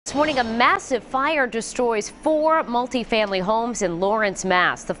This morning, a massive fire destroys 4 multifamily homes in Lawrence,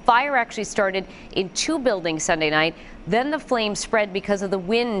 Mass. The fire actually started in 2 buildings Sunday night. Then the flames spread because of the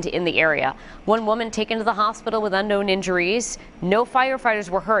wind in the area. One woman taken to the hospital with unknown injuries. No firefighters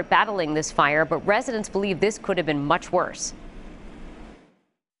were hurt battling this fire, but residents believe this could have been much worse.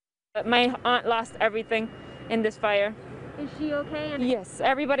 My aunt lost everything in this fire. Is she okay? Yes,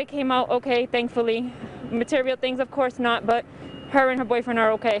 everybody came out okay, thankfully. Material things, of course not, but her and her boyfriend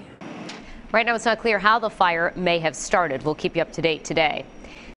are okay. Right now, it's not clear how the fire may have started. We'll keep you up to date today.